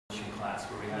class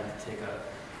where we had to take a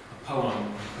poem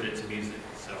and put it to music.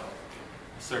 So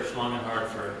I searched long and hard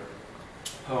for a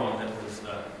poem that was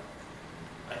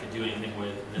I could do anything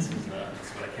with, and this is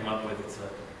what I came up with. It's a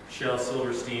Shel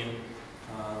Silverstein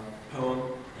poem,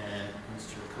 and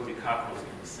Mr. Coty Cockrell is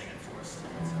going to sing it for us.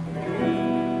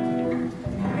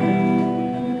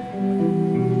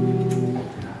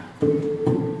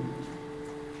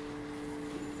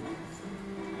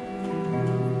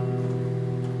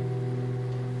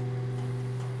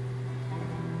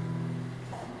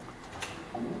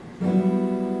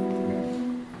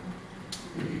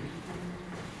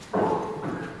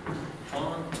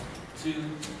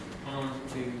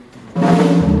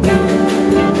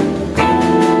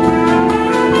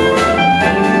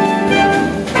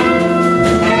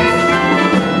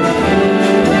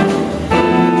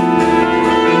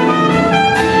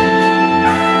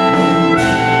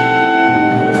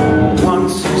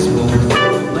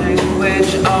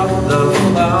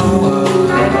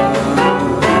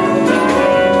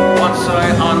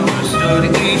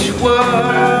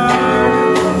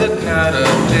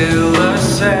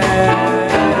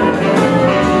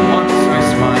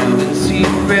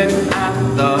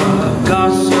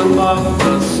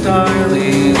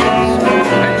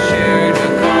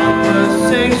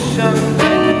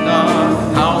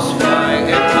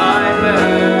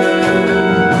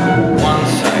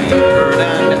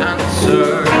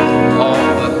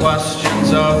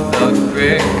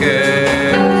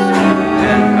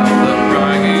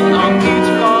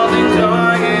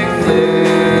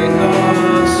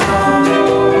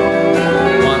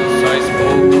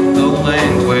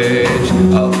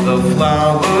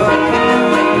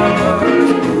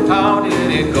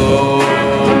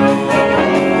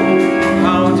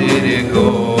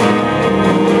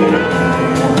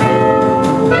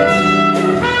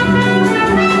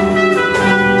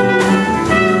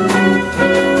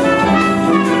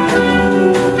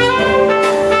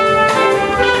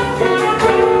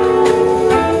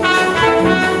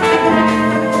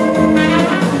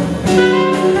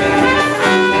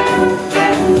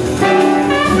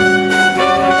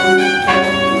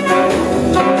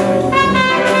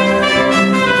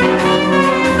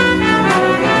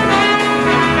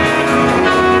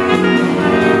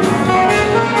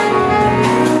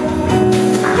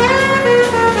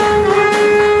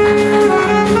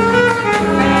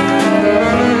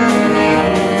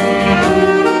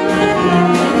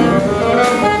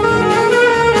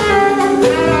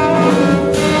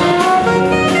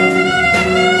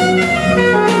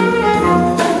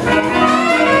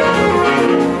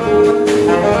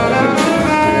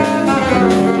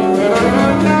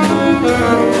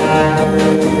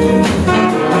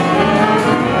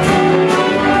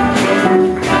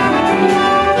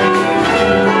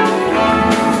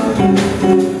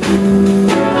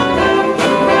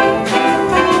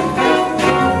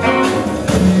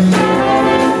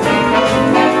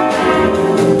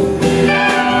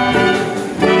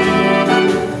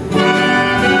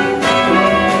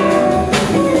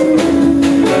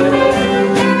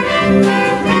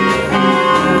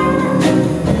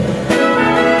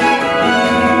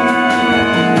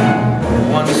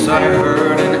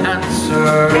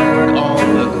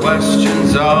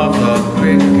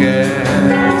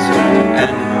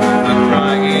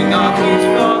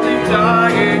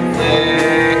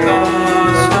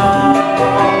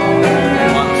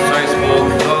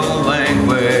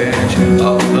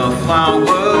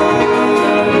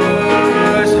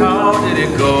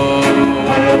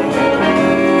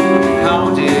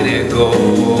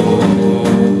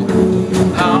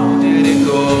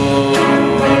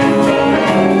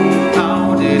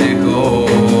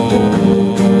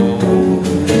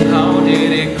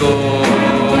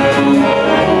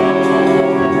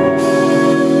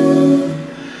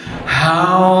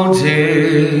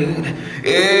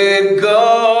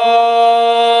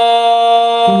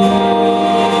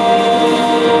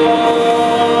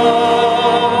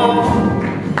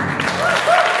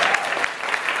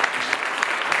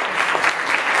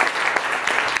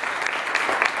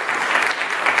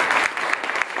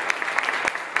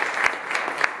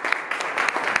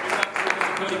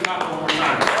 Coty Cockrell one more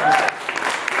time.